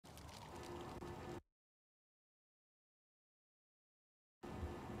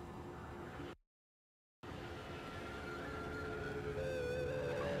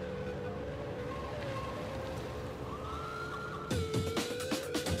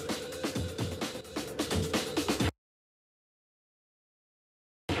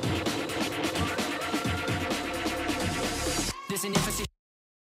chasing infestation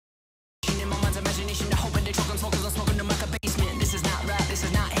in my mind's imagination. I hope they choke on smoke 'cause I'm smoking them like a basement. This is not rap, this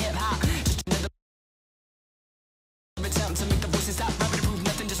is not hip hop. Just another attempt to make the voices stop rapping to prove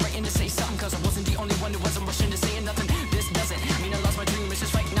nothing. Just writing to say something 'cause I wasn't the only one who wasn't rushing to saying nothing. This doesn't mean I lost my dream. It's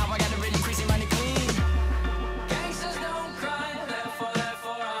just right now I got a really crazy mind and clean. Gangsters don't cry, therefore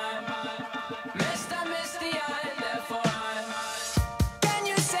I'm Mr. Misty Eye, therefore I'm. Can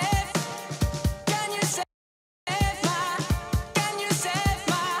you save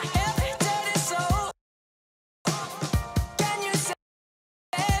my every dirty soul? Can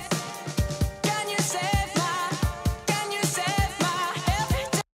you save my every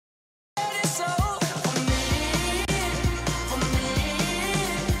dirty soul for me?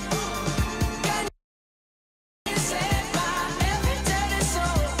 Can you save my every dirty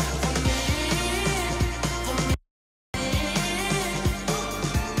soul for me?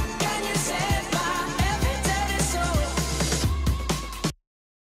 Can you save my every dirty soul?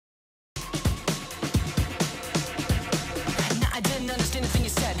 Nah, I didn't understand the thing you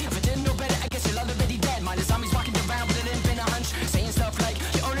said. If I didn't know better, I guess you're already dead. Mine is zombies walking around, but it ain't been a hunch. Saying stuff like,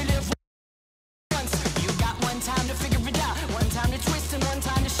 you only live once. You got one time to figure it out. One time to twist and one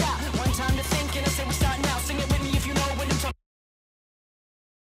time to shout. One time to think and I say we start now. Sing it with me if you know what I'm talking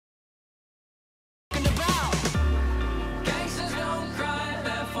about. Gangsters don't cry,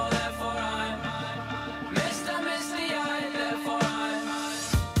 therefore I'm Mr. Misty Eye, therefore I'm.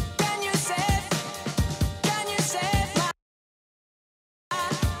 Can you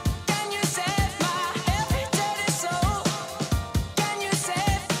save my every dirty soul? Can you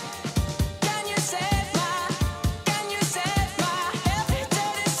save my every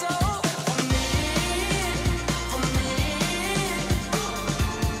dirty soul for me?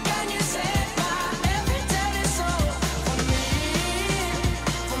 Can you save my every dirty soul for me?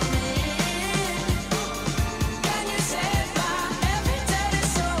 Can you save my every dirty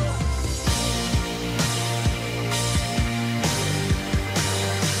soul for me?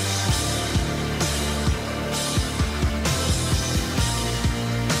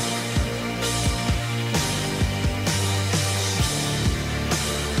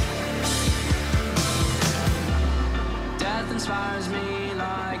 Death inspires me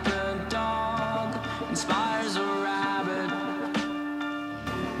like a dog inspires a rabbit.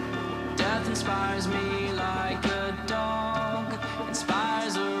 Death inspires me like a dog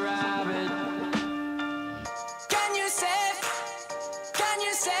inspires a rabbit. Can you save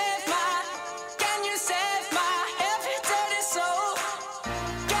my every dirty soul?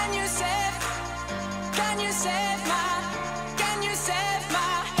 Can you save my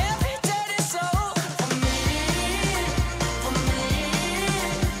every dirty soul for me?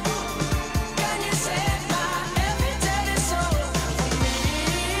 Can you save my every dirty soul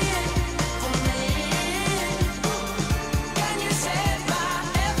for me? Can you save my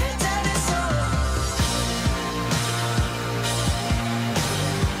every dirty soul?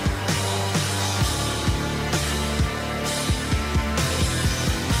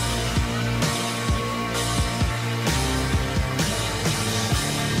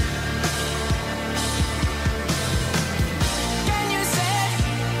 Can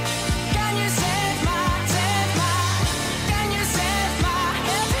you save my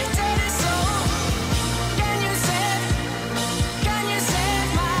every dirty soul?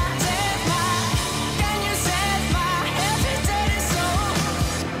 Can you save my every dirty soul?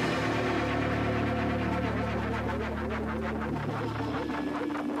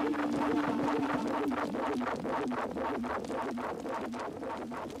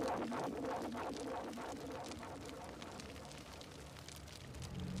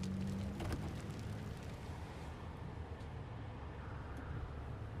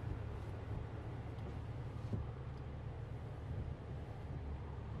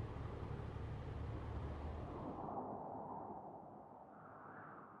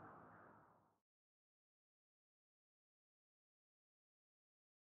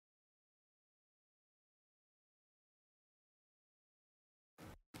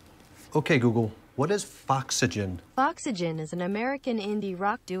 Okay, Google, what is Foxygen? Foxygen is an American indie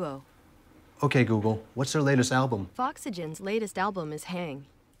rock duo. Okay, Google, what's their latest album? Foxygen's latest album is Hang.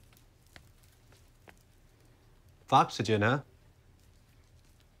 Foxygen, huh?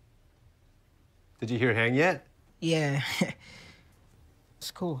 Did you hear Hang yet? Yeah.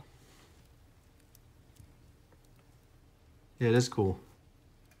 It's cool. Yeah, it is cool.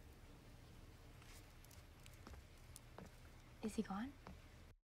 Is he gone?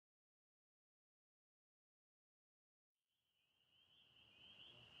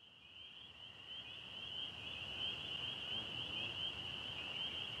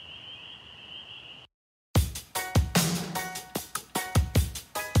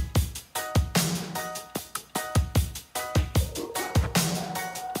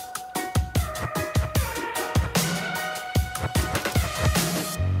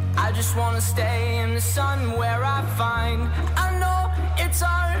 wanna stay in the sun where I find. I know it's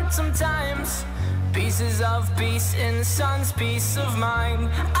hard sometimes. Pieces of peace in the sun's peace of mind.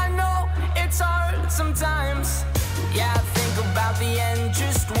 I know it's hard sometimes. Yeah, I think about the end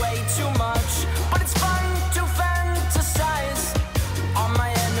just way too much. But it's fun to fantasize on my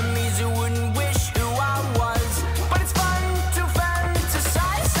enemies who wouldn't wish who I was. But it's fun to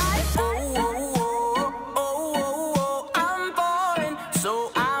fantasize. Oh, oh, oh, oh, oh, oh, I'm falling,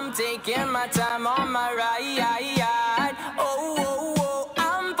 so I'm taking my time on my ride. Oh, oh, oh,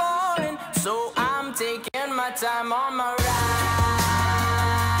 I'm falling, so I'm taking my time on my ride.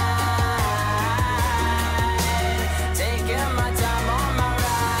 Taking my time on my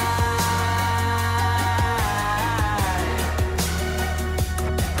ride.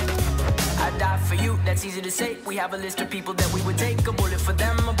 I die for you, that's easy to say. We have a list of people that we would take. A bullet for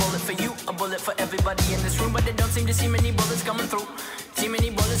them, a bullet for you, a bullet for everybody in this room. But they don't seem to see many bullets coming through. See many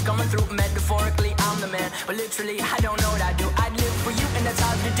bullets coming through. Metaphorically, I'm the man, but literally, I don't know what I do. I'd live for you, and that's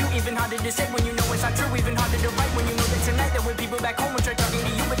hard to do. Even harder to say when you know it's not true. Even harder to write when you know that tonight there were people back home who tried talking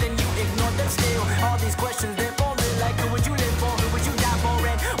to you, but then you ignored them still. All these questions, they're falling like, who would you live for? Who would you die for?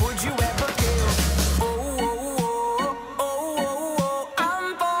 And would you ever kill? Oh, oh, oh, oh, oh, oh,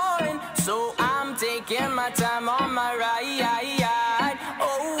 I'm falling, so I'm taking my time on my ride. Oh,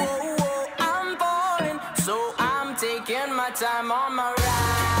 oh, oh, I'm falling, so I'm taking my time on my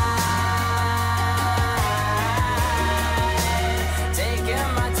ride. Taking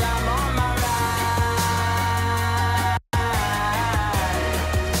my time on my ride.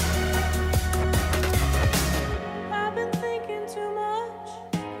 I've been thinking too much.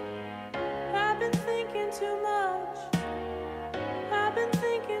 I've been thinking too much. I've been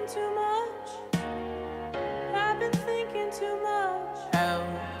thinking too much. I've been thinking too much. Help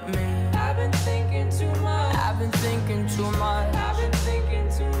me. I've been thinking too much. I've been thinking too much. I've been thinking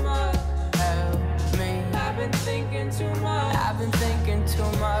too much. Help me. I've been thinking too much. I've been thinking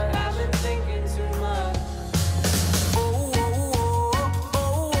too much.